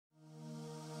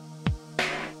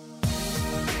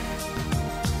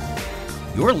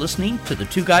You're listening to the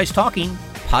Two Guys Talking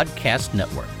Podcast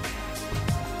Network.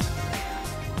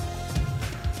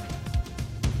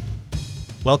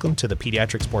 Welcome to the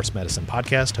Pediatric Sports Medicine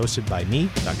Podcast, hosted by me,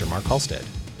 Dr. Mark Halstead.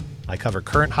 I cover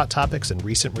current hot topics and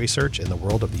recent research in the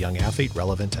world of the young athlete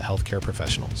relevant to healthcare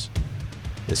professionals.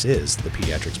 This is the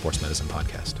Pediatric Sports Medicine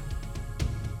Podcast.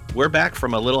 We're back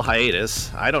from a little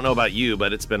hiatus. I don't know about you,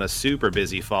 but it's been a super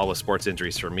busy fall with sports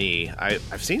injuries for me.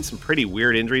 I've seen some pretty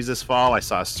weird injuries this fall. I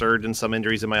saw a surge in some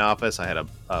injuries in my office. I had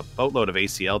a boatload of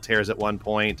ACL tears at one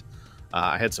point.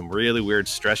 I had some really weird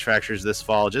stress fractures this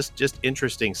fall. Just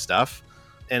interesting stuff.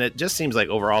 And it just seems like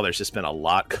overall there's just been a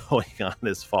lot going on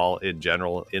this fall in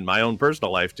general, in my own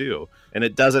personal life too. And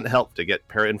it doesn't help to get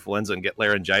parainfluenza and get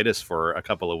laryngitis for a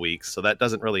couple of weeks. So that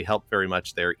doesn't really help very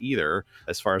much there either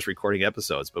as far as recording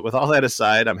episodes. But with all that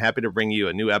aside, I'm happy to bring you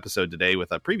a new episode today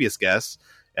with a previous guest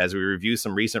as we review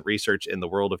some recent research in the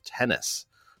world of tennis.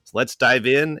 So let's dive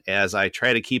in as I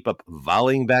try to keep up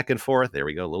volleying back and forth. There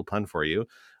we go, a little pun for you.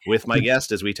 With my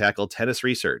guest as we tackle tennis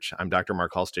research. I'm Dr.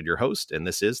 Mark Halstead, your host, and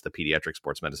this is the Pediatric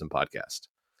Sports Medicine Podcast.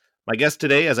 My guest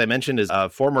today, as I mentioned, is a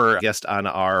former guest on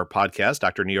our podcast,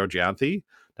 Dr. Niro Gianthi.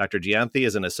 Dr. Gianthi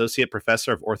is an associate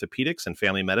professor of orthopedics and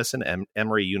family medicine at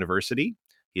Emory University.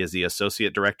 He is the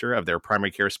associate director of their primary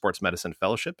care sports medicine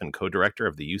fellowship and co-director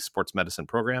of the youth sports medicine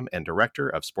program and director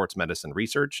of sports medicine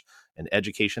research and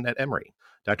education at Emory.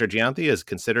 Dr. Gianthi is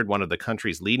considered one of the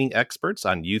country's leading experts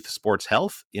on youth sports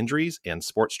health, injuries, and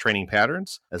sports training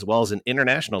patterns, as well as an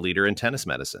international leader in tennis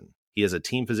medicine. He is a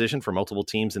team physician for multiple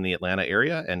teams in the Atlanta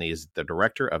area, and he is the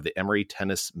director of the Emory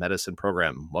Tennis Medicine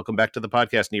Program. Welcome back to the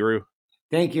podcast, Niru.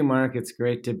 Thank you, Mark. It's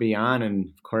great to be on. And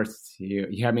of course,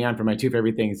 you have me on for my two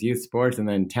favorite things, youth sports and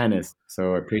then tennis.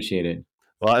 So I appreciate it.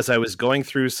 Well, as I was going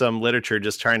through some literature,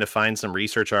 just trying to find some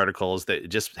research articles that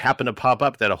just happened to pop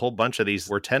up that a whole bunch of these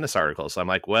were tennis articles. So I'm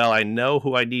like, well, I know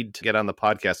who I need to get on the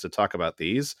podcast to talk about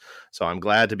these. So I'm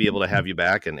glad to be able to have you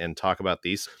back and talk about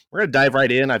these. We're going to dive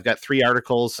right in. I've got 3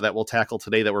 articles that we'll tackle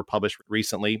today that were published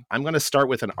recently. I'm going to start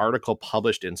with an article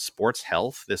published in Sports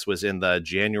Health. This was in the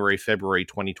January-February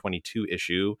 2022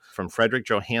 issue from Frederick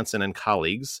Johansson and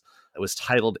colleagues. It was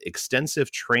titled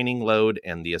Extensive Training Load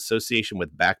and the Association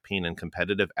with Back Pain in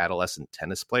Competitive Adolescent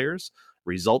Tennis Players,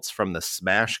 Results from the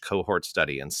SMASH Cohort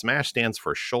Study. And SMASH stands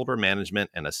for Shoulder Management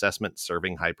and Assessment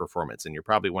Serving High Performance. And you're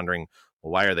probably wondering,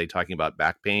 well, why are they talking about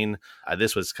back pain?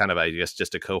 This was kind of, I guess,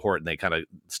 just a cohort, and they kind of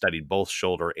studied both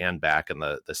shoulder and back. And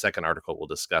the second article will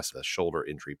discuss the shoulder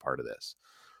injury part of this.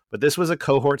 But this was a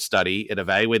cohort study. It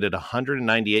evaluated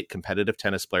 198 competitive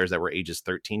tennis players that were ages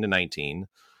 13 to 19.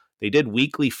 They did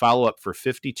weekly follow-up for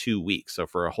 52 weeks, so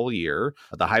for a whole year.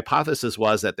 The hypothesis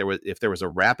was that if there was a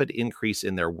rapid increase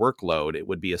in their workload, it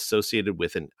would be associated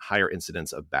with a higher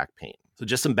incidence of back pain. So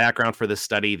just some background for this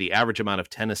study. The average amount of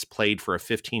tennis played for a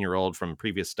 15-year-old from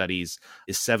previous studies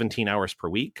is 17 hours per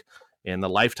week. And the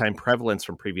lifetime prevalence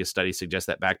from previous studies suggests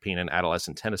that back pain in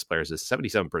adolescent tennis players is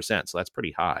 77%, so that's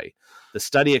pretty high. The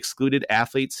study excluded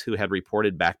athletes who had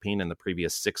reported back pain in the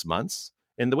previous 6 months.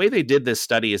 And the way they did this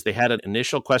study is they had an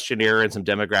initial questionnaire and some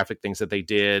demographic things that they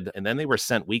did, and then they were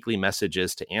sent weekly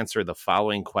messages to answer the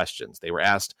following questions. They were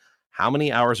asked, how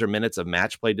many hours or minutes of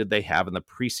match play did they have in the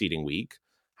preceding week?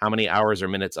 How many hours or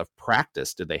minutes of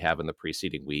practice did they have in the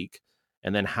preceding week?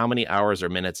 And then how many hours or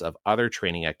minutes of other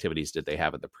training activities did they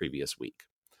have in the previous week?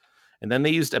 And then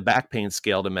they used a back pain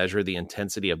scale to measure the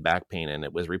intensity of back pain, and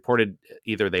it was reported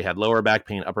either they had lower back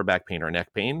pain, upper back pain, or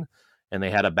neck pain. And they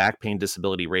had a back pain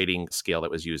disability rating scale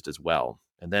that was used as well.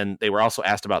 And then they were also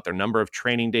asked about their number of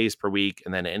training days per week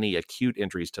and then any acute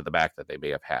injuries to the back that they may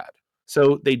have had.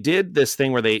 So they did this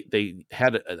thing where they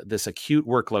had this acute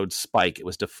workload spike. It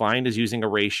was defined as using a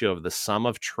ratio of the sum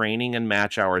of training and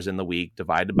match hours in the week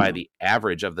divided by the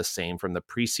average of the same from the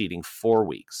preceding 4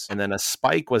 weeks. And then a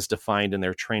spike was defined in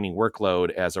their training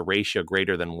workload as a ratio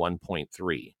greater than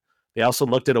 1.3. They also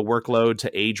looked at a workload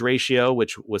to age ratio,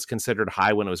 which was considered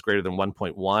high when it was greater than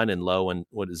 1.1 and low when it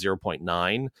was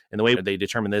 0.9. And the way they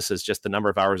determine this is just the number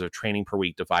of hours of training per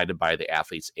week divided by the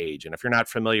athlete's age. And if you're not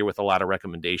familiar with a lot of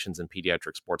recommendations in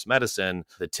pediatric sports medicine,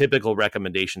 the typical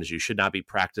recommendation is you should not be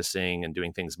practicing and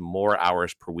doing things more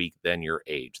hours per week than your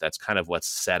age. That's kind of what's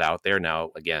set out there.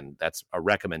 Now, again, that's a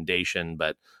recommendation,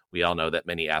 but we all know that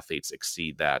many athletes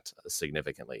exceed that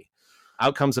significantly.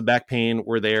 Outcomes of back pain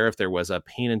were there if there was a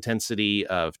pain intensity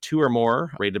of 2 or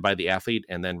more rated by the athlete,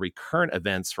 and then recurrent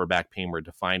events for back pain were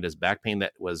defined as back pain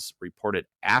that was reported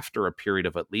after a period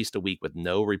of at least a week with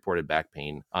no reported back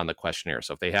pain on the questionnaire.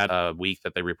 So if they had a week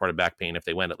that they reported back pain, if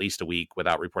they went at least a week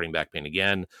without reporting back pain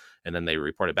again, and then they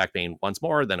reported back pain once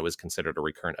more, then it was considered a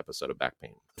recurrent episode of back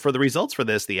pain. For the results for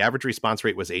this, the average response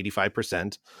rate was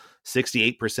 85%.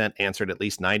 68% answered at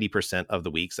least 90% of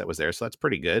the weeks that was there. So that's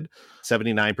pretty good.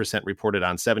 79% reported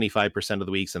on 75% of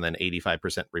the weeks, and then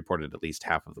 85% reported at least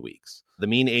half of the weeks. The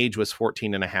mean age was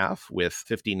 14 and a half, with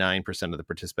 59% of the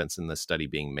participants in this study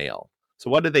being male. So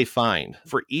what did they find?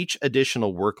 For each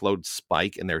additional workload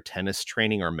spike in their tennis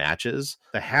training or matches,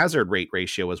 the hazard rate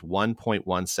ratio was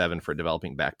 1.17 for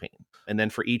developing back pain. And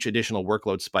then for each additional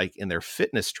workload spike in their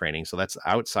fitness training, so that's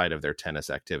outside of their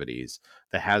tennis activities,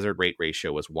 the hazard rate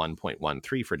ratio was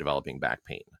 1.13 for developing back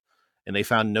pain. And they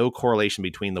found no correlation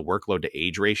between the workload to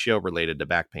age ratio related to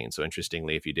back pain. So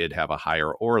interestingly, if you did have a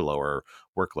higher or lower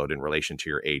workload in relation to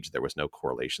your age, there was no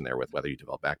correlation there with whether you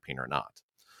develop back pain or not.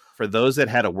 For those that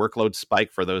had a workload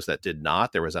spike, for those that did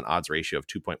not, there was an odds ratio of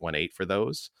 2.18 for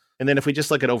those. And then if we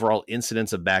just look at overall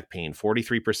incidence of back pain,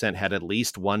 43% had at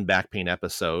least one back pain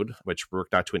episode, which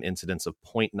worked out to an incidence of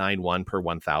 0.91 per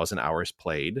 1,000 hours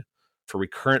played. For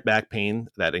recurrent back pain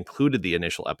that included the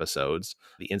initial episodes,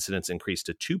 the incidence increased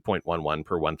to 2.11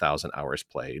 per 1,000 hours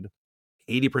played.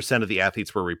 80% of the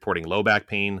athletes were reporting low back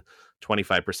pain,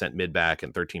 25% mid back,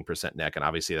 and 13% neck. And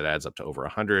obviously that adds up to over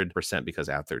 100% because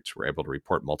athletes were able to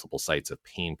report multiple sites of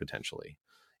pain potentially.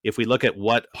 If we look at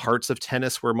what parts of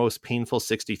tennis were most painful,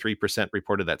 63%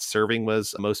 reported that serving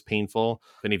was most painful.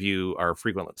 If any of you are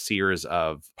frequent seers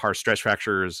of pars stress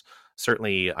fractures,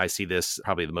 certainly I see this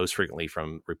probably the most frequently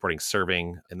from reporting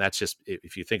serving. And that's just,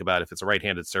 if you think about it, if it's a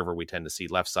right-handed server, we tend to see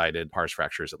left-sided pars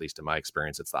fractures, at least in my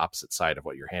experience. It's the opposite side of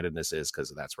what your handedness is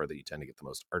because that's where you tend to get the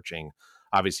most arching.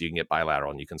 Obviously, you can get bilateral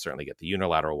and you can certainly get the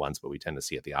unilateral ones, but we tend to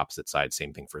see at the opposite side.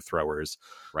 Same thing for throwers.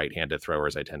 Right-handed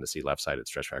throwers, I tend to see left-sided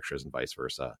stress fractures and vice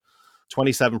versa.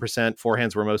 27%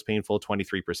 forehands were most painful,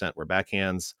 23% were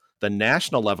backhands. The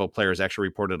national level players actually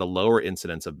reported a lower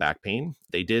incidence of back pain.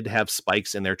 They did have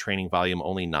spikes in their training volume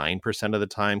only 9% of the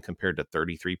time compared to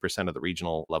 33% of the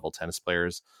regional level tennis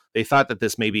players. They thought that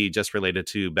this may be just related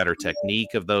to better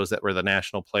technique of those that were the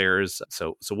national players.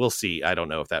 So we'll see. I don't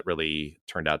know if that really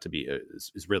turned out to be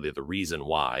is really the reason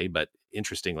why, but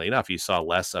interestingly enough, you saw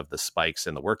less of the spikes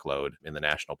in the workload in the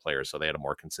national players. So they had a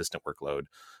more consistent workload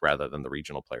rather than the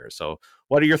regional players. So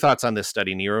what are your thoughts on this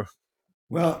study, Nero?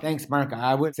 Well, thanks, Mark.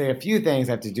 I would say a few things.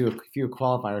 I have to do a few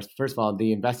qualifiers. First of all,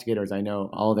 the investigators, I know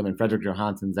all of them, and Frederick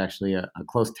Johansson's actually a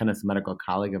close tennis medical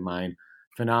colleague of mine,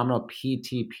 phenomenal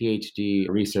PT, PhD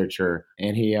researcher,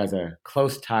 and he has a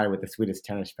close tie with the Swedish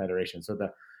Tennis Federation. So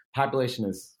the population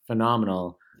is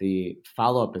phenomenal. The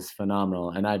follow-up is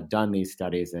phenomenal. And I've done these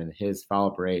studies, and his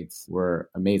follow-up rates were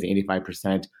amazing,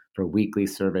 85% for weekly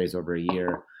surveys over a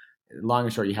year. Long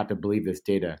and short, you have to believe this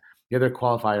data. The other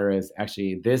qualifier is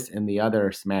actually this and the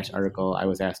other Smash article. I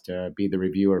was asked to be the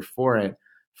reviewer for it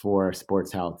for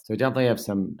Sports Health. So I definitely have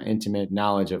some intimate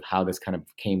knowledge of how this kind of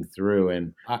came through.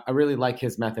 And I really like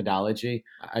his methodology.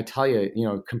 I tell you,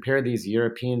 compare these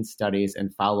European studies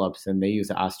and follow-ups, and they use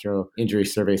the Ostro Injury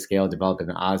Survey Scale developed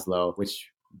in Oslo, which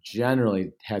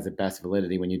generally has the best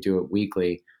validity when you do it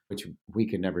weekly, which we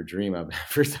could never dream of.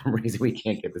 For some reason, we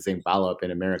can't get the same follow-up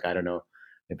in America. I don't know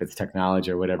if it's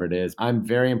technology or whatever it is. I'm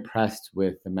very impressed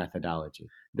with the methodology.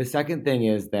 The second thing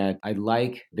is that I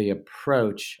like the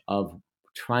approach of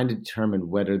trying to determine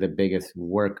what are the biggest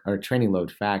work or training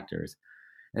load factors.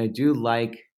 And I do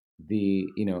like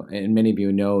and many of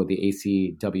you know the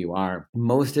ACWR.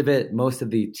 Most of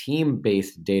the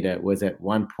team-based data was at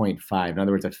 1.5. In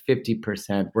other words, a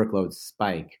 50% workload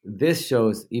spike. This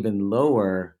shows even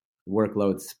lower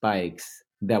workload spikes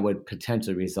that would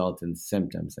potentially result in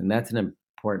symptoms. And that's an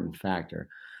important factor.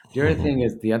 The other thing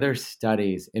is the other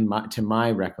studies, to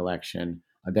my recollection,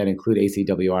 that include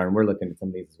ACWR, and we're looking at some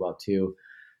of these as well too,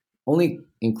 only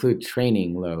include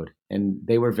training load. And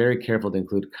they were very careful to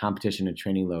include competition and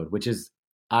training load, which is,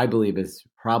 I believe, is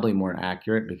probably more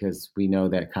accurate because we know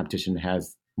that competition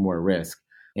has more risk.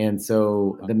 And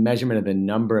so the measurement of the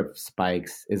number of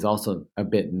spikes is also a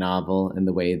bit novel in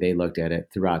the way they looked at it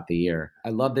throughout the year. I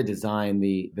love the design.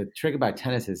 The trick about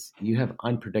tennis is you have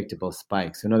unpredictable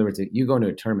spikes. So in other words, you go into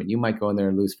a tournament, you might go in there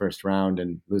and lose first round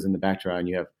and lose in the back draw, and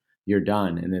you're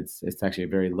done. And it's actually a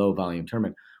very low volume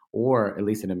tournament. Or at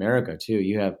least in America too,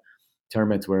 you have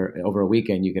tournaments where over a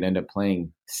weekend you could end up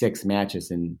playing 6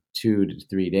 matches in 2 to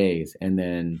 3 days, and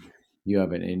then you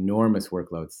have an enormous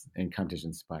workloads and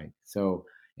competition spike. So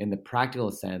in the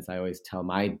practical sense, I always tell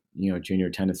my junior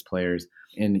tennis players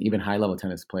and even high level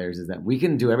tennis players is that we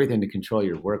can do everything to control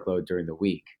your workload during the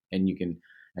week, and you can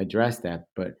address that,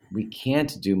 but we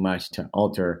can't do much to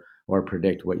alter or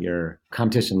predict what your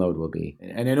competition load will be.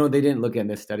 And I know they didn't look at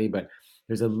this study, but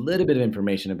there's a little bit of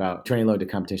information about training load to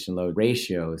competition load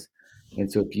ratios.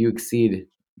 And so if you exceed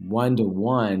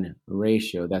 1-to-1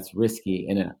 ratio, that's risky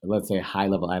in let's say a high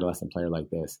level adolescent player like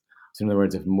this. So in other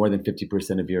words, if more than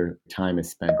 50% of your time is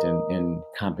spent in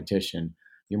competition,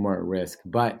 you're more at risk.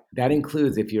 But that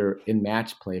includes if you're in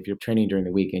match play, if you're training during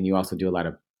the week and you also do a lot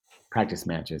of practice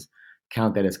matches,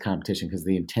 count that as competition because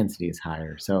the intensity is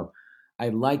higher. So I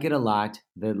like it a lot.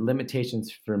 The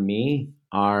limitations for me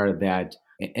are that,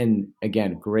 and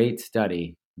again, great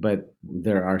study, but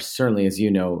there are certainly, as you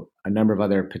know, a number of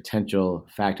other potential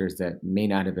factors that may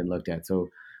not have been looked at. So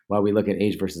while we look at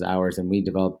age versus hours, and we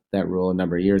developed that rule a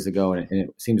number of years ago, and it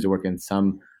seems to work in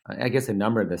some, I guess, a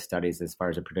number of the studies as far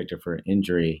as a predictor for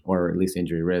injury or at least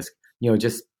injury risk,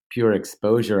 just pure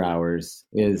exposure hours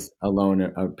is alone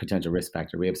a potential risk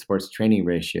factor. We have sports training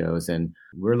ratios, and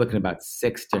we're looking at about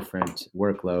 6 different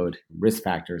workload risk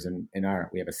factors. And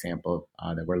we have a sample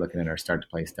that we're looking at our start to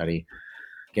play study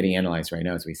getting analyzed right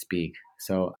now as we speak.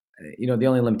 So, the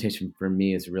only limitation for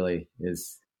me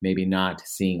is maybe not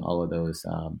seeing all of those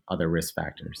other risk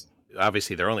factors.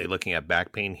 Obviously, they're only looking at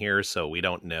back pain here, so we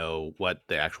don't know what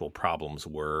the actual problems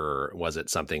were. Was it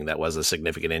something that was a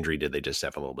significant injury? Did they just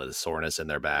have a little bit of soreness in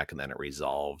their back and then it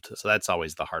resolved? So that's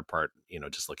always the hard part,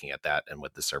 just looking at that and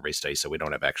with the survey study. So we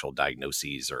don't have actual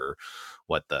diagnoses or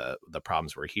what the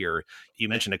problems were here. You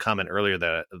mentioned a comment earlier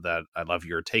that I love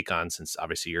your take on, since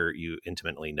obviously you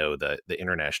intimately know the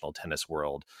international tennis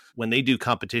world. When they do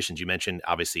competitions, you mentioned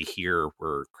obviously here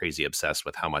we're crazy obsessed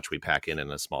with how much we pack in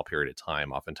a small period of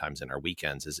time, oftentimes in our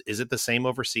weekends. Is it the same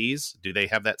overseas? Do they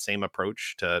have that same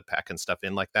approach to packing stuff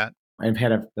in like that? I've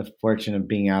had the fortune of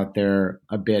being out there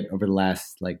a bit over the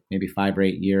last maybe 5 or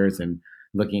 8 years and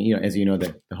looking, as you know,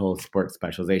 the whole sport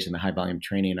specialization, the high volume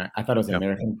training. I thought it was an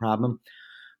American problem,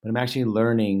 but I'm actually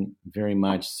learning very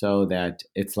much so that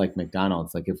it's like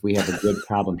McDonald's. Like if we have a good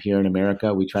problem here in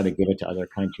America, we try to give it to other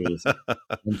countries.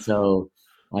 And so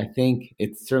I think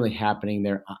it's certainly happening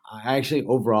there. I actually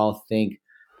overall think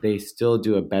they still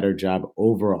do a better job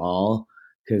overall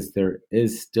because there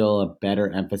is still a better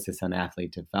emphasis on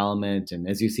athlete development. And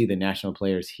as you see, the national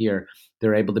players here,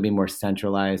 they're able to be more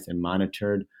centralized and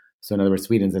monitored. So in other words,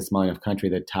 Sweden's a small enough country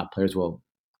that top players will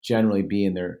generally be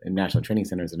in national training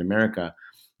centers. In America,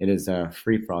 it is a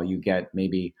free-for-all.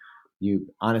 You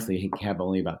honestly have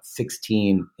only about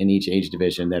 16 in each age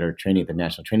division that are training at the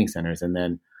national training centers. And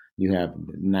then you have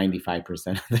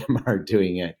 95% of them are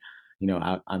doing it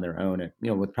out on their own,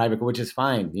 and, with private, which is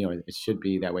fine. It should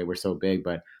be that way. We're so big,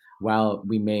 but while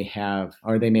they may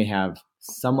have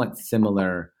somewhat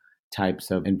similar types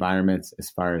of environments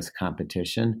as far as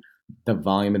competition, the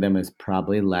volume of them is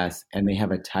probably less, and they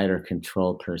have a tighter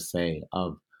control per se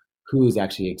of who's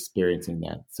actually experiencing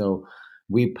that. So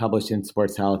we published in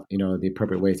Sports Health, the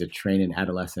appropriate ways to train an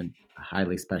adolescent,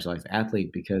 highly specialized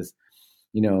athlete, because,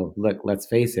 look, let's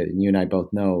face it, and you and I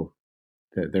both know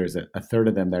that there's a third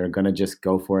of them that are going to just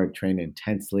go for it, train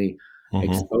intensely,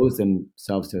 expose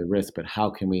themselves to risk, but how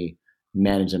can we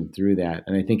manage them through that?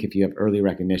 And I think if you have early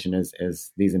recognition,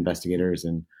 as these investigators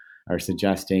are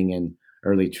suggesting, and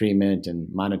early treatment and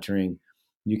monitoring,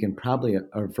 you can probably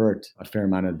avert a fair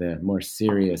amount of the more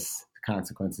serious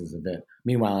consequences of it.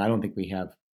 Meanwhile, I don't think we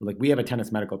have a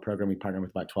tennis medical program. We partner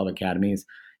with about 12 academies.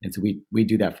 And so we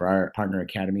do that for our partner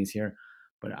academies here.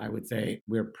 But I would say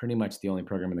we're pretty much the only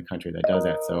program in the country that does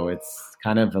that. So it's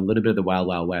kind of a little bit of the wild,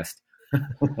 wild west.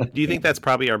 Do you think that's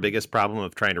probably our biggest problem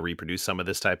of trying to reproduce some of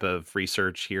this type of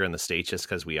research here in the States, just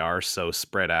because we are so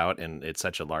spread out and it's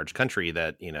such a large country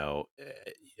that,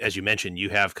 as you mentioned,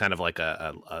 you have kind of like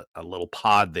a little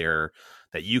pod there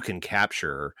that you can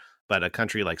capture. But a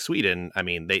country like Sweden, I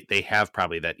mean, they have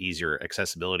probably that easier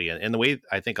accessibility. And the way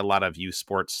I think a lot of youth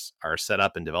sports are set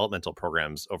up in developmental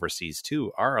programs overseas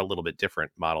too are a little bit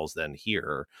different models than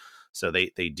here. So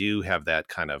they do have that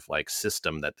kind of like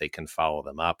system that they can follow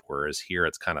them up. Whereas here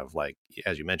it's kind of like,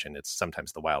 as you mentioned, it's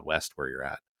sometimes the Wild West where you're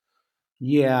at.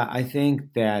 Yeah, I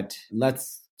think that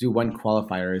let's do one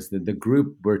qualifier is that the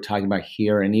group we're talking about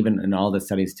here, and even in all the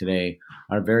studies today,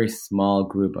 are a very small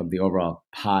group of the overall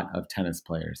pot of tennis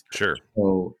players. Sure.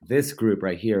 So this group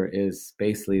right here is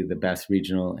basically the best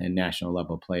regional and national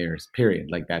level players, period.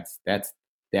 Like that's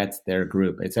their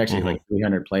group. It's actually like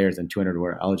 300 players and 200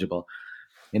 were eligible.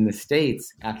 In the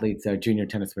States, athletes, junior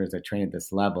tennis players that train at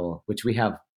this level, which we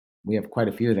have quite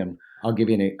a few of them. I'll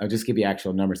just give you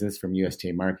actual numbers. This is from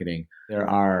USTA Marketing. There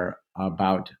are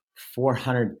about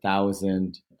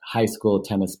 400,000 high school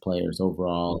tennis players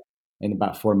overall, and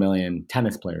about 4 million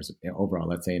tennis players overall,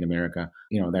 let's say in America,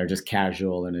 they're just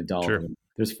casual and adult. Sure.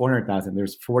 There's 400,000.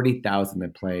 There's 40,000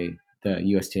 that play the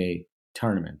USTA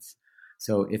tournaments.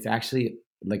 So it's actually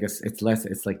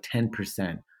it's like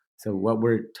 10%. So what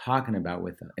we're talking about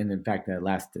and in fact, the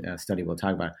last study we'll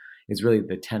talk about is really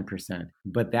the 10%.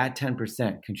 But that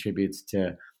 10% contributes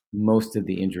to most of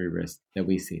the injury risk that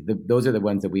we see. Those are the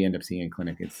ones that we end up seeing in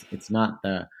clinic. It's not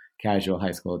the casual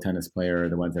high school tennis player or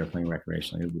the ones that are playing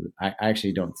recreationally. I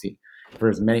actually don't see, for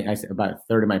as many, about a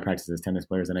third of my practice is tennis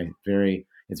players, and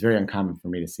it's very uncommon for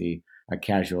me to see a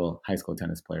casual high school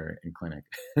tennis player in clinic.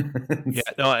 Yeah,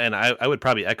 no, and I would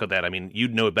probably echo that. I mean,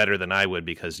 you'd know better than I would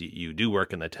because you do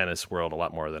work in the tennis world a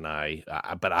lot more than I.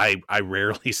 But I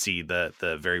rarely see the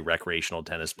very recreational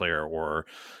tennis player or,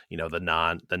 the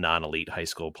non elite high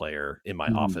school player in my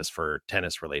office for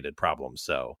tennis related problems.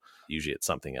 So usually it's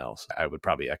something else. I would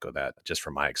probably echo that just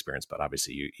from my experience. But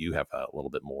obviously you have a little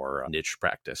bit more niche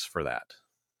practice for that.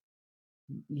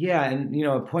 Yeah, and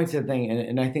it points to the thing,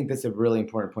 and I think that's a really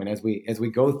important point as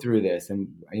we go through this. And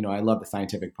I love the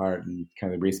scientific part, and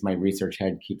kind of my research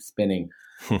head keeps spinning.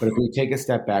 But if we take a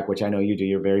step back, which I know you do,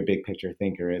 you're a very big picture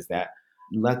thinker, is that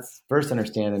let's first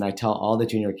understand. And I tell all the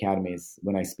junior academies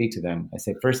when I speak to them, I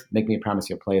say, first, make me a promise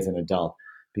you'll play as an adult,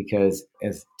 because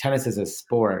as tennis as a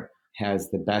sport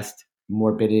has the best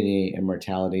morbidity and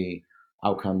mortality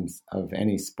outcomes of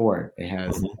any sport. It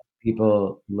has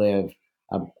people live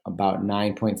about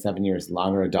 9.7 years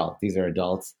longer adult. These are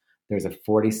adults. There's a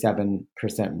 47%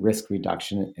 risk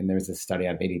reduction, and there's a study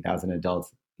out of 80,000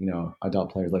 adults,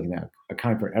 adult players looking at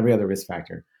accounting for every other risk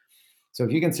factor. So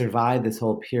if you can survive this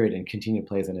whole period and continue to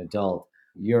play as an adult,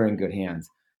 you're in good hands.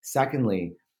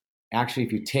 Secondly, actually,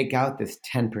 if you take out this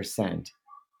 10%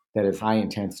 that is high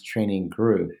intense training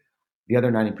group, the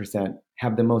other 90%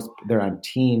 have they're on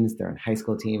teams, they're on high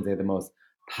school teams, they have the most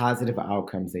positive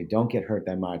outcomes. They don't get hurt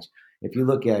that much. If you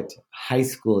look at high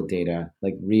school data,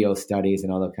 like Rio studies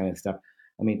and all that kind of stuff,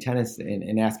 I mean, tennis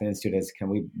and Aspen Institute has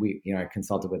I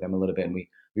consulted with them a little bit, and we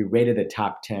rated the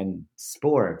top 10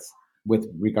 sports with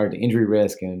regard to injury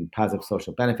risk and positive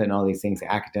social benefit and all these things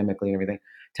academically and everything.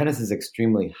 Tennis is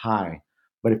extremely high,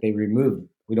 but if they remove,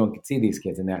 we don't see these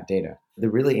kids in that data.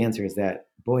 The really answer is that,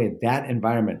 boy, that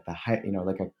environment,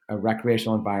 like a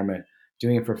recreational environment,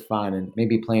 doing it for fun and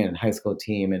maybe playing in a high school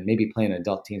team and maybe playing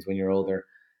adult teams when you're older,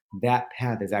 that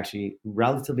path is actually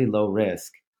relatively low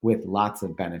risk with lots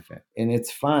of benefit. And it's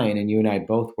fine. And you and I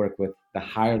both work with the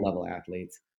higher level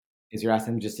athletes, is you're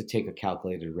asking them just to take a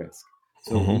calculated risk.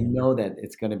 So we know that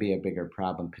it's going to be a bigger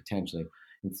problem potentially.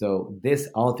 And so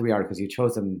all three articles, you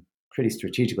chose them pretty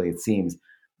strategically, it seems,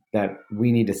 that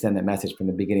we need to send that message from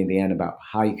the beginning to the end about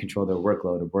how you control their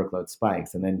workload or workload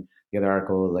spikes. And then the other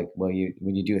article, like, when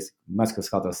you do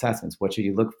musculoskeletal assessments, what should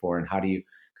you look for and how do you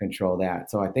control that?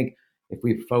 So I think if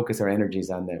we focus our energies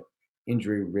on the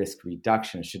injury risk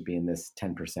reduction, it should be in this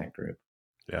 10% group.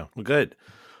 Yeah, well, good.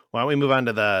 Why don't we move on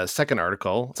to the second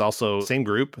article? It's also same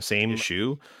group, same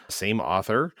issue, same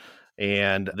author.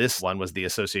 And this one was the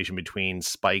association between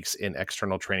spikes in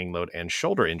external training load and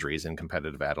shoulder injuries in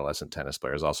competitive adolescent tennis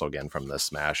players, also again from the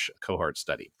SMASH cohort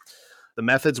study. The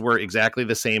methods were exactly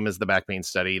the same as the back pain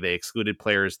study. They excluded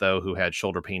players, though, who had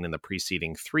shoulder pain in the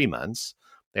preceding 3 months.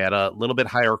 They had a little bit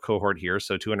higher cohort here,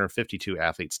 so 252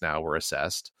 athletes now were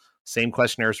assessed. Same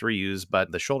questionnaires were used,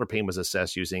 but the shoulder pain was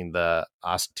assessed using the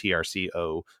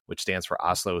OSTRCO, which stands for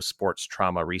Oslo Sports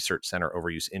Trauma Research Center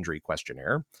Overuse Injury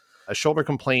Questionnaire. A shoulder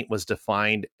complaint was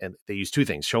defined, and they used two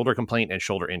things, shoulder complaint and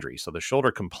shoulder injury. So the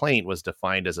shoulder complaint was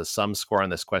defined as a sum score on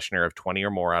this questionnaire of 20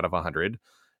 or more out of 100.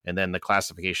 And then the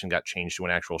classification got changed to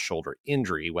an actual shoulder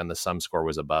injury when the sum score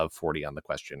was above 40 on the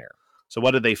questionnaire. So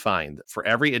what did they find? For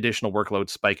every additional workload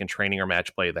spike in training or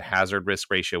match play, the hazard risk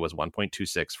ratio was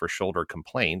 1.26 for shoulder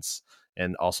complaints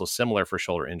and also similar for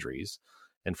shoulder injuries.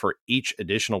 And for each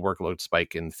additional workload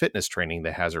spike in fitness training,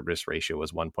 the hazard risk ratio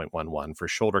was 1.11 for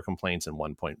shoulder complaints and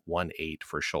 1.18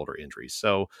 for shoulder injuries.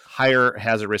 So higher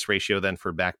hazard risk ratio than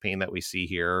for back pain that we see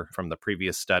here from the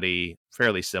previous study,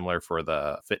 fairly similar for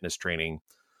the fitness training.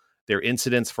 Their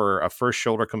incidence for a first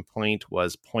shoulder complaint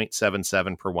was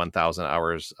 0.77 per 1,000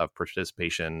 hours of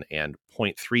participation and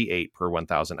 0.38 per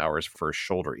 1,000 hours for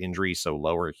shoulder injury, so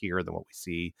lower here than what we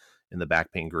see in the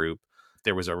back pain group.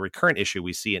 There was a recurrent issue.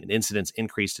 We see an incidence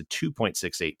increase to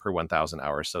 2.68 per 1,000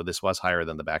 hours. So this was higher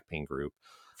than the back pain group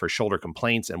for shoulder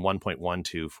complaints and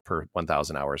 1.12 per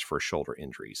 1,000 hours for shoulder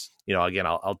injuries. Again,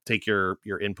 I'll take your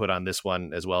input on this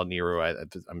one as well, Niru.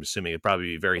 I'm assuming it'd probably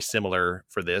be very similar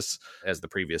for this as the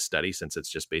previous study, since it's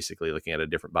just basically looking at a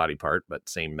different body part, but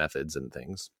same methods and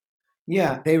things.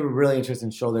 Yeah, they were really interested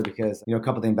in shoulder because, a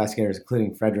couple of the investigators,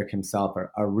 including Frederick himself,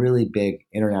 are really big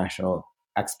international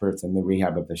experts in the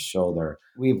rehab of the shoulder.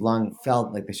 We've long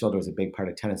felt like the shoulder was a big part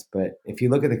of tennis, but if you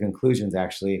look at the conclusions,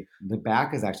 actually, the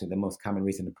back is actually the most common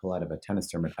reason to pull out of a tennis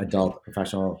tournament. Adult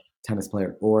professional tennis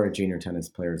player or junior tennis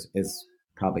players is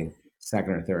probably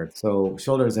second or third. So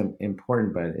shoulder is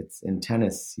important, but it's in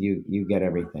tennis, you get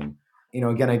everything.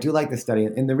 Again, I do like the study.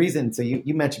 And the reason, so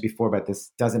you mentioned before about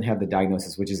this doesn't have the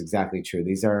diagnosis, which is exactly true.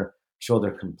 These are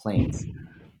shoulder complaints.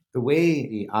 The way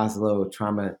the Oslo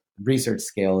Trauma Research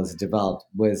Scale is developed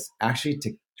was actually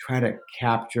to try to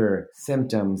capture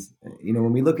symptoms.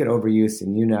 When we look at overuse,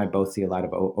 and you and I both see a lot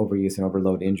of overuse and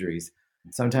overload injuries,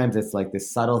 sometimes it's like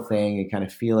this subtle thing, you kind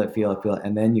of feel it,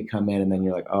 and then you come in and then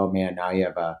you're like, oh man, now you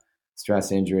have a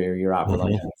stress injury or you're off for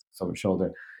like so much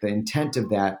shoulder. The intent of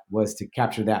that was to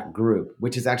capture that group,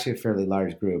 which is actually a fairly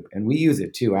large group. And we use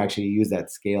it too. I actually use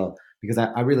that scale because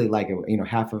I really like it.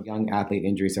 Half of young athlete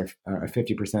injuries are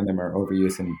 50% of them are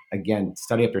overuse. And again,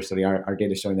 study after study, our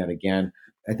data is showing that again.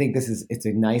 I think it's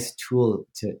a nice tool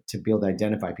to be able to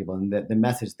identify people. And the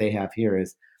message they have here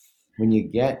is when you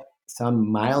get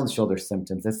some mild shoulder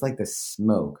symptoms, that's like the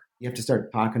smoke. You have to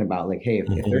start talking about like, hey,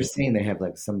 if they're saying they have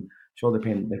like some shoulder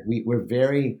pain, like we're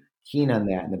very keen on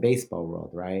that in the baseball world,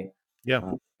 right?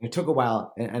 Yeah. It took a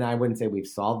while, and I wouldn't say we've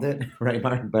solved it, right,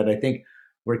 Mark? But I think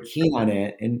we're keen on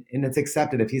it, and it's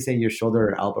accepted. If you say your shoulder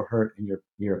or elbow hurt and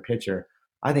you're a pitcher,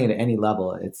 I think at any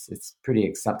level it's pretty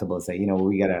acceptable to say,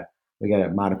 we gotta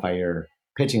modify your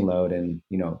pitching load and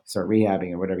start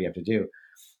rehabbing or whatever you have to do.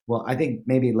 Well, I think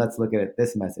maybe let's look at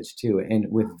this message too,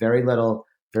 and with very little,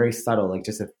 very subtle, like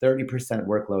just a 30%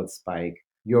 workload spike,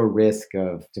 your risk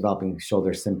of developing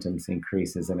shoulder symptoms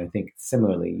increases. And I think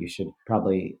similarly, you should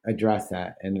probably address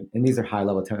that. And these are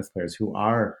high-level tennis players who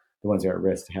are the ones who are at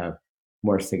risk to have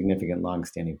more significant,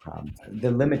 long-standing problems.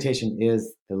 The limitation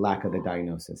is the lack of the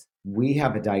diagnosis. We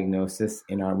have a diagnosis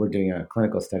we're doing a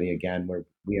clinical study again, where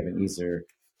we have an easier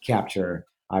capture,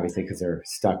 obviously, because they're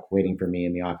stuck waiting for me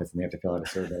in the office and they have to fill out a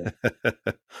survey.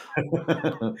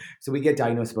 So we get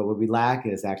diagnosed, but what we lack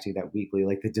is actually that weekly,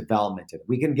 like the development of it.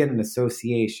 We can get an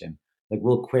association, like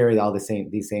we'll query all these same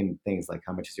things, like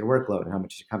how much is your workload and how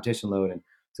much is your competition load. And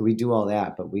so we do all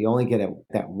that, but we only get it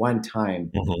that one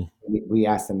time. We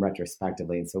ask them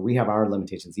retrospectively. And so we have our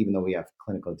limitations, even though we have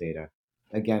clinical data.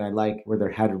 Again, I like where they're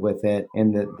headed with it.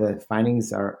 And the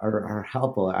findings are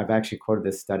helpful. I've actually quoted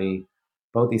this study,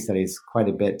 both these studies, quite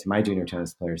a bit to my junior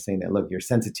tennis players, saying that, look, your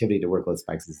sensitivity to workload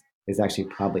spikes is actually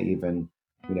probably even,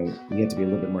 you have to be a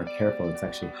little bit more careful. It's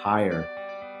actually higher.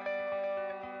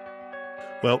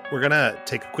 Well, we're going to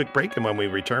take a quick break, and when we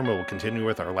return, we'll continue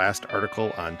with our last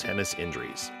article on tennis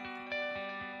injuries.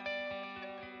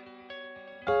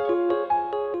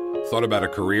 Thought about a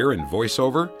career in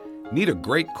voiceover? Need a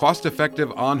great,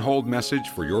 cost-effective on-hold message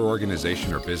for your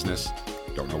organization or business?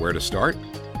 Don't know where to start?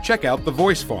 Check out The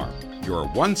Voice Farm, your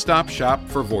one-stop shop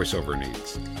for voiceover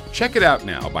needs. Check it out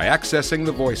now by accessing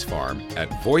The Voice Farm at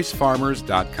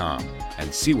voicefarmers.com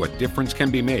and see what difference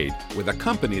can be made with a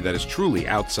company that is truly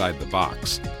outside the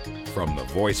box. From the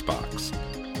Voice Box.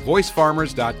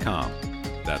 voicefarmers.com.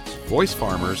 That's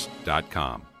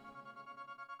voicefarmers.com.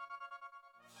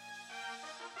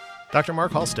 Dr.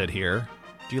 Mark Halstead here.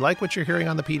 Do you like what you're hearing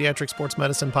on the Pediatric Sports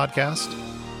Medicine Podcast?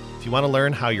 If you want to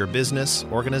learn how your business,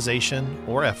 organization,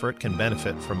 or effort can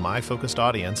benefit from my focused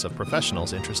audience of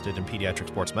professionals interested in pediatric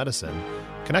sports medicine,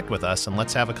 connect with us and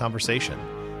let's have a conversation.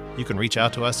 You can reach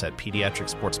out to us at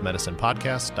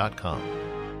pediatricsportsmedicinepodcast.com.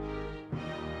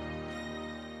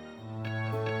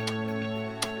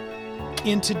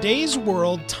 In today's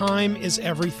world, time is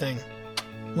everything.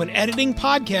 When editing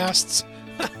podcasts,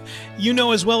 you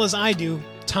know as well as I do,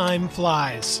 time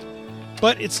flies.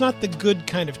 But it's not the good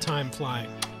kind of time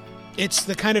flying. It's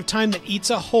the kind of time that eats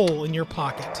a hole in your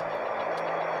pocket.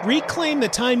 Reclaim the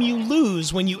time you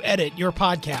lose when you edit your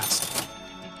podcast.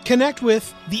 Connect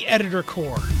with the Editor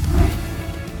Core.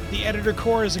 The Editor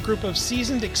Core is a group of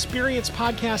seasoned, experienced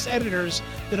podcast editors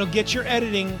that'll get your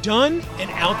editing done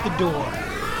and out the door.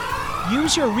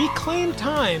 Use your reclaimed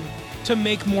time to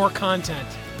make more content.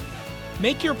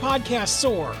 Make your podcast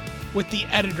soar with the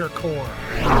Editor Core.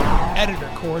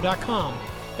 Editorcore.com.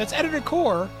 That's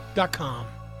editorcore.com.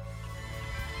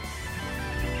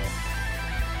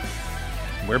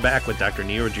 We're back with Dr.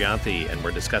 Niro Gianthi, and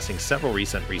we're discussing several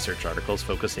recent research articles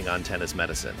focusing on tennis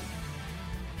medicine.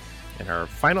 And our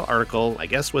final article, I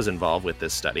guess, was involved with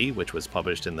this study, which was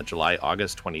published in the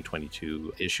July-August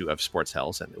 2022 issue of Sports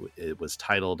Health, and it was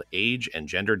titled Age and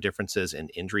Gender Differences in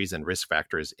Injuries and Risk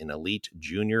Factors in Elite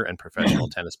Junior and Professional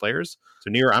Tennis Players.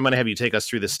 So, Niro, I'm going to have you take us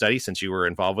through this study since you were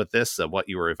involved with this, what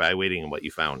you were evaluating and what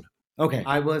you found. Okay,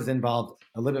 I was involved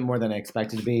a little bit more than I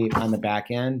expected to be on the back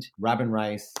end. Robin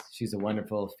Rice, she's a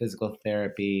wonderful physical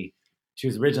therapy. She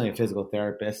was originally a physical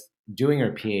therapist doing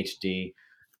her PhD.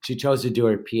 She chose to do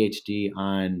her PhD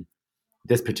on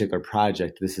this particular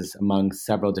project. This is among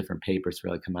several different papers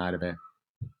really come out of it.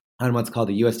 on what's called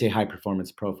the USDA High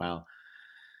Performance Profile.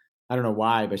 I don't know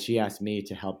why, but she asked me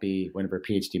to help be one of her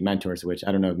PhD mentors, which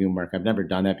I don't know if you, Mark, I've never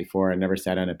done that before. I never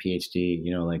sat on a PhD,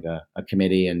 like a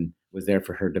committee, and was there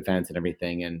for her defense and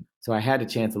everything. And so I had a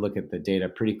chance to look at the data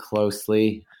pretty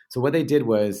closely. So what they did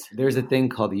was there's a thing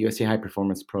called the USDA High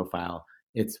Performance Profile.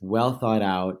 It's well thought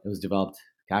out. It was developed,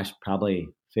 probably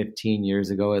 15 years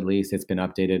ago at least. It's been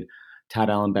updated. Todd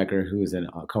Ellenbecker, who is a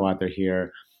co-author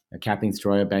here, Kathleen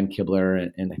Stroya, Ben Kibler,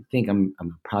 and I think I'm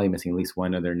probably missing at least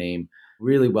one other name.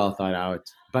 Really well thought out,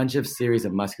 bunch of series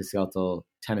of musculoskeletal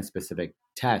tennis specific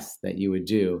tests that you would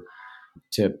do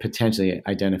to potentially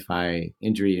identify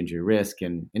injury risk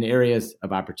and areas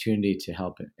of opportunity to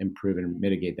help improve and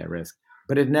mitigate that risk.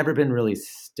 But it had never been really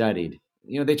studied.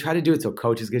 They try to do it so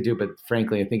coaches could do it, but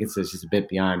frankly, I think it's just a bit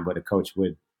beyond what a coach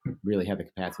would really have the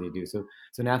capacity to do. So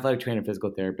an athletic trainer,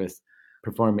 physical therapist,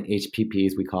 perform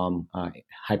HPPs, we call them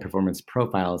high performance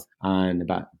profiles, on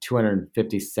about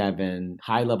 257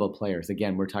 high level players.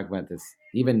 Again, we're talking about this,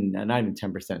 even not even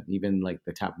 10%, even like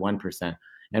the top 1%,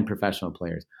 and professional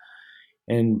players.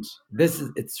 And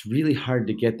it's really hard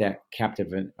to get that captive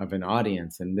of an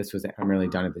audience. And this was primarily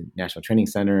done at the National Training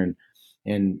Center.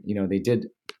 And they did,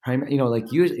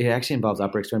 usually it actually involves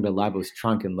upper extremity, but a lot of it was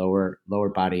trunk and lower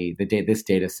body. This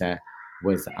data set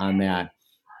was on that,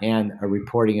 and a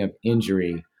reporting of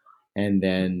injury, and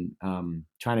then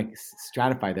trying to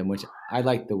stratify them, which I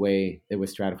like the way it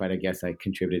was stratified. I guess I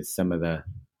contributed a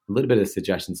little bit of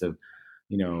suggestions of,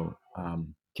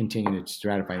 continuing to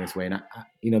stratify in this way. And,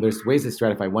 there's ways to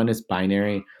stratify. One is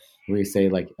binary, where you say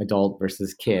like adult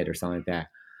versus kid or something like that.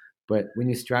 But when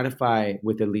you stratify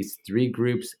with at least 3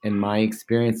 groups, in my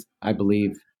experience, I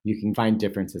believe you can find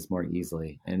differences more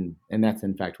easily. And that's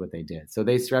in fact what they did. So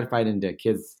they stratified into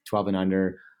kids 12 and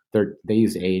under. They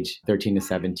used age 13 to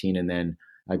 17, and then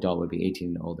adult would be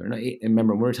 18 and older. And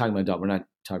remember, when we're talking about adult, we're not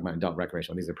talking about adult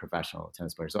recreational. These are professional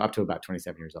tennis players, so up to about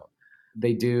 27 years old.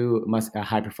 They do a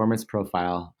high performance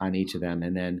profile on each of them,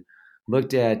 and then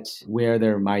looked at where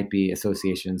there might be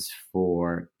associations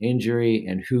for injury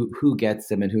and who gets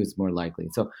them and who's more likely.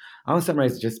 So I want to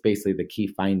summarize just basically the key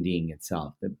finding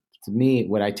itself. To me,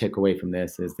 what I took away from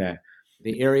this is that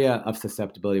the area of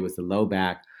susceptibility was the low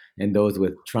back, and those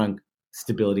with trunk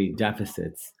stability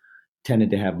deficits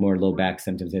tended to have more low back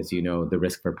symptoms. As you know, the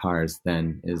risk for PARS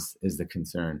then is the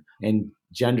concern. And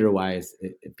gender-wise,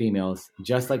 females,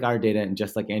 just like our data and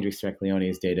just like Andrew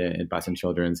Stracleone's data at Boston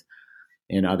Children's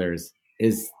and others,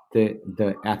 is the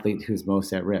athlete who's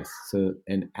most at risk. So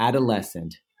an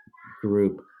adolescent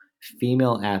group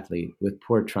female athlete with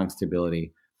poor trunk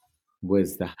stability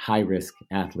was the high-risk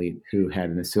athlete who had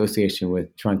an association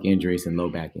with trunk injuries and low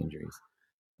back injuries.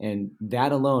 And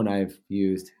that alone I've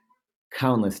used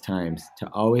countless times to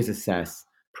always assess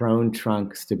prone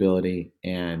trunk stability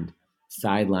and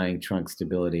side-lying trunk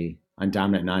stability on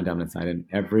dominant, non-dominant side. And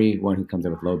everyone who comes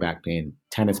in with low back pain,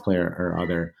 tennis player or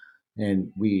other,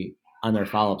 and we, on their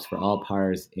follow-ups for all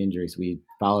PARS injuries, we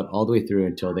followed all the way through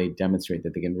until they demonstrate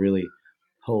that they can really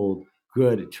hold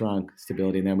good trunk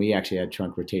stability. And then we actually had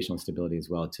trunk rotational stability as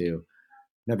well too.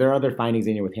 Now there are other findings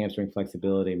in here with hamstring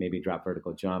flexibility, maybe drop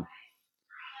vertical jump.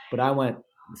 But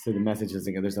so the message is,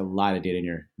 there's a lot of data in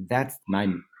here. That's my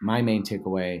main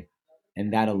takeaway.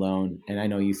 And that alone, and I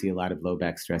know you see a lot of low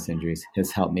back stress injuries,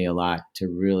 has helped me a lot to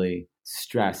really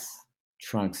stress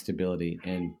trunk stability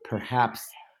and perhaps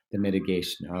the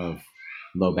mitigation of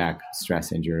low back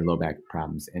stress injury, low back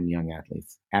problems in young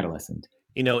athletes, adolescent.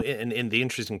 And the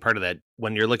interesting part of that,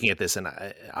 when you're looking at this, and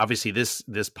obviously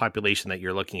this population that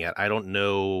you're looking at, I don't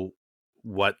know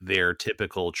what their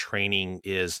typical training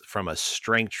is from a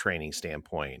strength training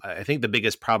standpoint. I think the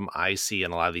biggest problem I see in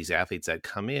a lot of these athletes that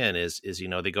come in is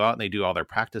they go out and they do all their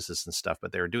practices and stuff,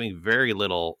 but they're doing very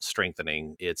little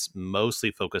strengthening. It's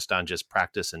mostly focused on just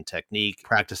practice and technique,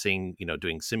 practicing,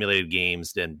 doing simulated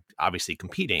games, and obviously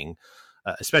competing,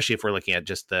 especially if we're looking at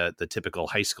just the typical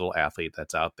high school athlete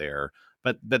that's out there.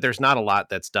 But there's not a lot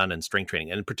that's done in strength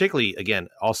training, and particularly, again,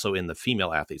 also in the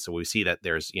female athletes. So we see that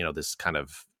there's, this kind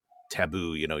of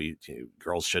taboo,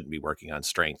 girls shouldn't be working on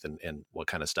strength and what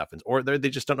kind of stuff, or they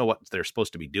just don't know what they're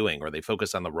supposed to be doing, or they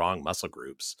focus on the wrong muscle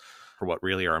groups for what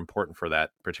really are important for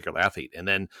that particular athlete. And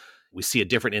then we see a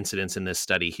different incidence in this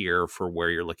study here for where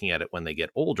you're looking at it when they get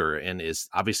older, and is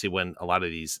obviously when a lot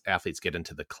of these athletes get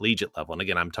into the collegiate level. And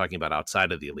again, I'm talking about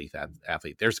outside of the elite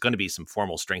athlete. There's going to be some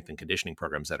formal strength and conditioning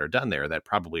programs that are done there that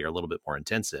probably are a little bit more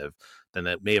intensive than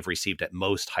that may have received at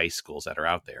most high schools that are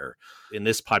out there. In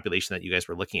this population that you guys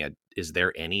were looking at, is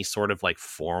there any sort of like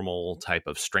formal type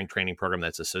of strength training program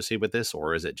that's associated with this,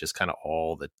 or is it just kind of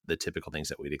all the typical things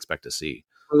that we'd expect to see?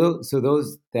 So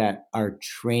those that are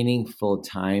training full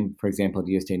time, for example,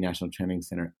 the USA National Training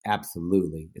Center,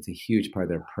 absolutely. It's a huge part of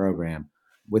their program.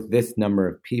 With this number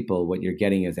of people, what you're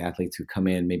getting is athletes who come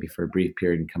in maybe for a brief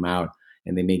period and come out,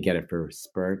 and they may get it for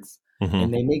spurts.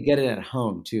 And they may get it at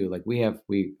home too. Like we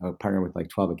partner with like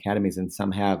 12 academies, and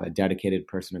some have a dedicated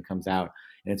person who comes out,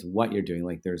 and it's what you're doing.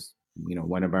 Like there's,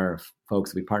 one of our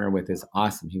folks we partner with is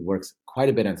awesome. He works quite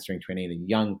a bit on strength training at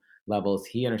young levels.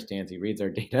 He understands, he reads our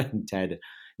data and TED,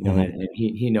 and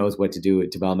he knows what to do at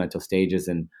developmental stages,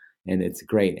 and it's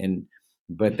great.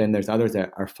 But then there's others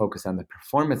that are focused on the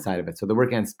performance side of it. So they're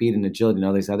working on speed and agility and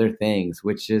all these other things,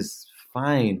 which is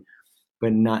fine,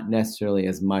 but not necessarily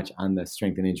as much on the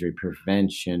strength and injury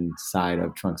prevention side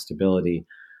of trunk stability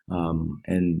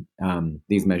and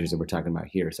these measures that we're talking about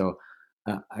here. So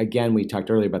again, we talked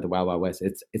earlier about the Wild Wild West.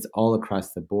 It's all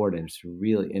across the board, and it's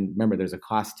really, and remember, there's a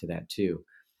cost to that too.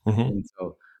 And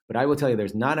so, but I will tell you,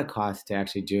 there's not a cost to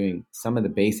actually doing some of the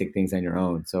basic things on your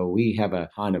own. So we have a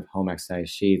ton of home exercise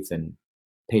sheets and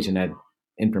patient ed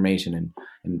information.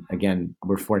 And again,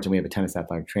 we're fortunate we have a tennis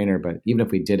athletic trainer, but even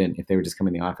if we didn't, if they were just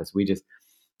coming in the office, we just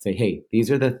say, hey, these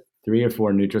are the 3 or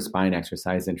 4 neutral spine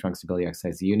exercises and trunk stability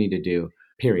exercises you need to do,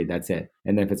 period. That's it.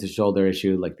 And then if it's a shoulder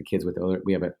issue, like the kids with,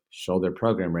 we have a shoulder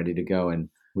program ready to go, and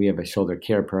we have a shoulder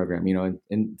care program,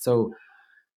 and so,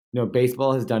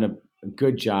 baseball has done a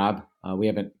good job. We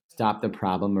haven't stopped the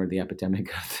problem or the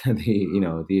epidemic of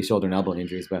the shoulder and elbow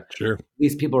injuries, but sure,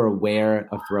 these people are aware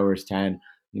of Throwers 10.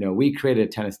 We created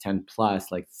a Tennis 10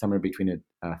 Plus, like somewhere between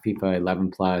a FIFA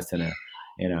 11 Plus and a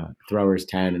Throwers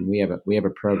 10, and we have a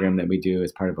program that we do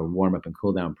as part of a warm up and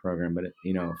cool down program. But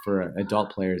for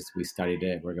adult players, we studied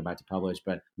it. We're about to publish,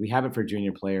 but we have it for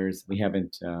junior players. We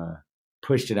haven't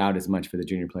pushed it out as much for the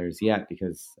junior players yet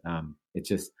because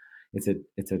it's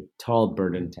a tall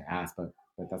burden to ask, but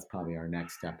that's probably our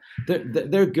next step.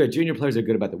 They're good. Junior players are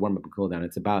good about the warm up and cool down.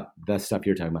 It's about the stuff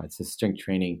you're talking about. It's the strength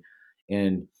training.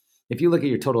 And if you look at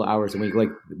your total hours a week, like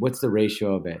what's the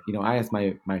ratio of it? I asked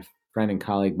my friend and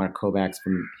colleague, Mark Kovacs,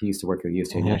 he used to work at the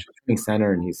USA National Training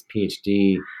Center, and he's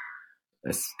PhD,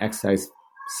 exercise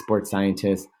sports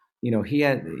scientist. He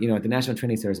had, at the National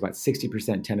Training Center, it's about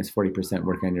 60% tennis, 40%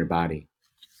 work on your body.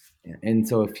 And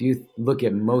so if you look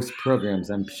at most programs,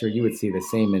 I'm sure you would see the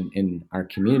same in our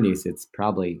communities. It's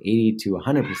probably 80 to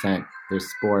 100% their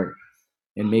sport,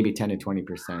 and maybe 10 to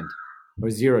 20% or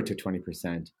 0 to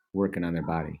 20% working on their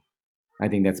body. I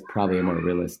think that's probably a more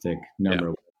realistic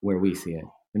number where we see it.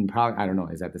 And probably, I don't know,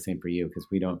 is that the same for you? Because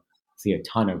we don't see a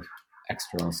ton of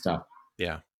external stuff.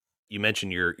 Yeah. You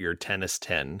mentioned your Tennis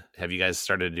 10. Have you guys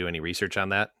started to do any research on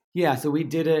that? Yeah, so we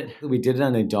did it. We did it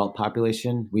on the adult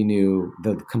population. We knew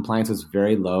the compliance was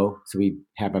very low, so we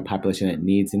have a population that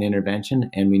needs an intervention,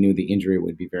 and we knew the injury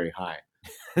would be very high.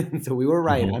 So we were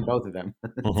right on both of them.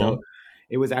 So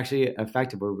it was actually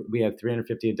effective. We had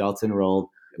 350 adults enrolled.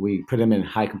 We put them in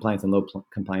high compliance and low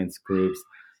compliance groups,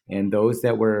 and those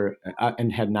that were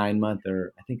and had 9 month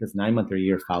or I think it was 9 month or a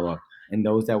year follow up. And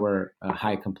those that were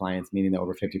high compliance, meaning that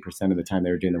over 50% of the time they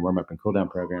were doing the warm-up and cool-down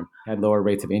program, had lower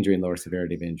rates of injury and lower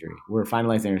severity of injury. We're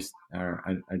finalizing our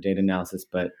data analysis,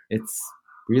 but it's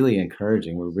really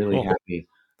encouraging. We're really happy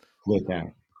with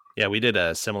that. Yeah, we did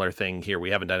a similar thing here.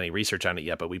 We haven't done any research on it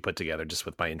yet, but we put together, just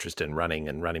with my interest in running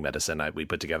and running medicine, we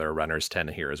put together a runner's 10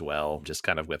 here as well, just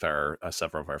kind of with our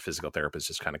several of our physical therapists,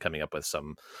 just kind of coming up with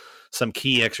some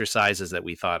key exercises that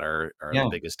we thought are the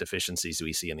biggest deficiencies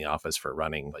we see in the office for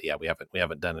running. But yeah, we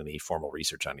haven't done any formal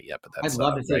research on it yet. But that's I'd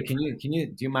love to see it. Can you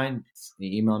do you mind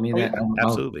emailing me that?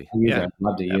 Absolutely. I'd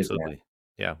love to use that.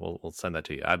 Yeah, we'll send that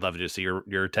to you. I'd love to see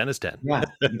your Tennis 10. Yeah,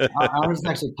 ours is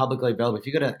actually publicly available. If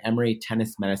you go to Emory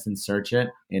Tennis Medicine, search it,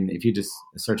 and if you just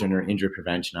search under injury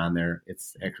prevention on there,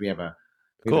 it's we have a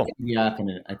PDF,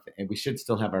 and we should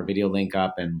still have our video link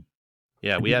up. And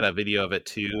yeah, we had a video of it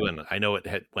too, and I know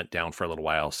it went down for a little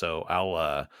while, so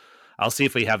I'll see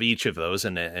if we have each of those,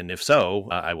 and if so,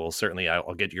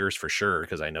 I'll get yours for sure,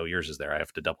 because I know yours is there. I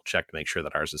have to double check to make sure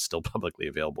that ours is still publicly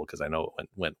available, because I know it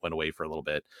went away for a little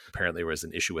bit. Apparently, there was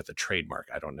an issue with the trademark.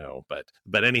 I don't know,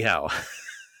 but anyhow,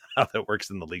 how that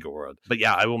works in the legal world. But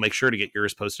yeah, I will make sure to get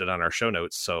yours posted on our show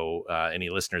notes. So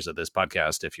any listeners of this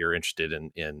podcast, if you're interested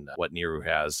in what Niru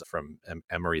has from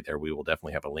Emory, there, we will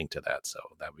definitely have a link to that. So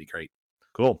that would be great.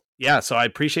 Cool. Yeah. So I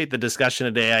appreciate the discussion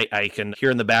today. I can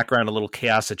hear in the background a little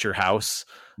chaos at your house.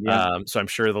 Yeah. So I'm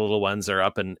sure the little ones are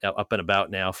up and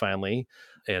about now finally.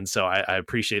 And so I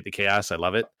appreciate the chaos. I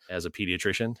love it as a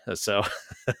pediatrician. So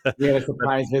we had a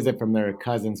surprise visit from their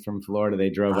cousins from Florida. They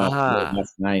drove up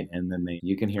last night, and then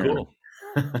you can hear them.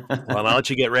 Well, and I'll let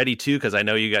you get ready too, because I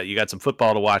know you got some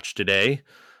football to watch today.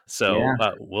 So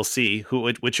Yeah. we'll see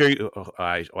which are you.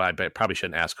 I probably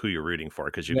shouldn't ask who you're rooting for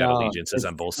because you've got allegiances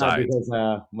on both sides.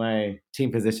 Because my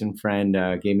team physician friend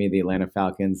gave me the Atlanta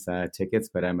Falcons tickets,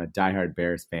 but I'm a diehard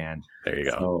Bears fan. There you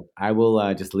go. So I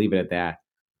will just leave it at that.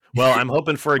 Well, I'm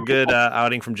hoping for a good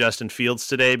outing from Justin Fields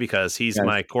today because he's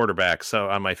my quarterback, so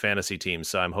on my fantasy team.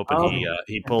 So I'm hoping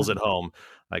he pulls it home.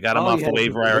 I got him off the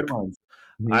waiver wire.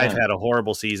 Yeah. I've had a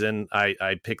horrible season.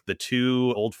 I picked the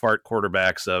two old fart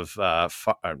quarterbacks of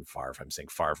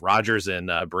Favre, Rodgers and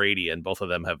Brady, and both of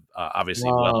them have obviously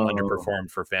well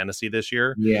underperformed for fantasy this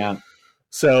year. Yeah.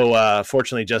 So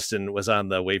fortunately, Justin was on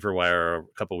the waiver wire a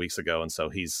couple weeks ago, and so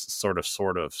he's sort of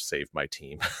saved my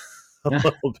team a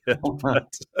little bit.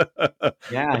 But,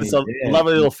 yeah, it's a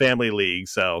lovely little family league.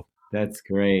 So that's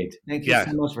great. Thank you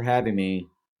so much for having me.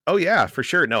 Oh yeah, for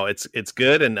sure. No, it's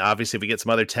good. And obviously if we get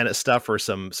some other tennis stuff or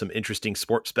some interesting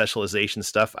sport specialization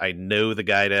stuff, I know the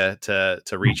guy to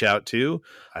reach out to.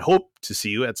 I hope to see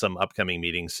you at some upcoming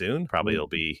meetings soon. Probably it'll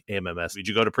be AMMS. Did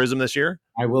you go to Prism this year?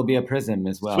 I will be at Prism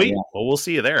as well. Sweet. Yeah. Well, we'll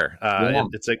see you there.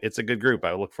 It's a good group.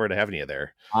 I look forward to having you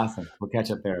there. Awesome. We'll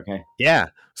catch up there. Okay. Yeah.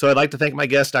 So I'd like to thank my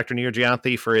guest, Dr. Neer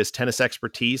Gianthi, for his tennis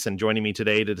expertise and joining me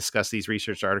today to discuss these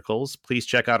research articles. Please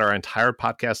check out our entire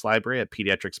podcast library at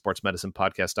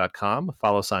pediatricsportsmedicinepodcast.com.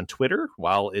 Follow us on Twitter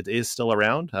while it is still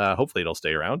around. Hopefully it'll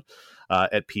stay around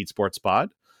at PedSportsPod.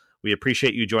 We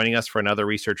appreciate you joining us for another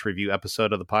research review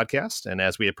episode of the podcast. And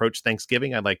as we approach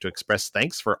Thanksgiving, I'd like to express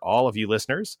thanks for all of you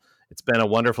listeners. It's been a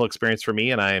wonderful experience for me,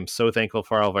 and I am so thankful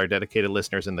for all of our dedicated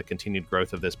listeners and the continued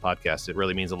growth of this podcast. It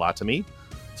really means a lot to me.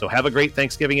 So have a great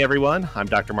Thanksgiving, everyone. I'm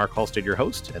Dr. Mark Halstead, your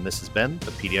host, and this has been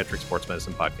the Pediatric Sports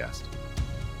Medicine Podcast.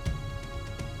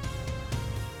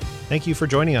 Thank you for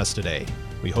joining us today.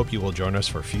 We hope you will join us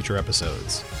for future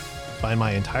episodes. Find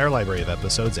my entire library of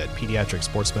episodes at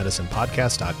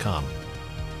pediatricsportsmedicinepodcast.com.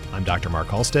 I'm Dr. Mark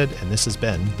Halstead, and this has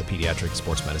been the Pediatric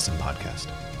Sports Medicine Podcast.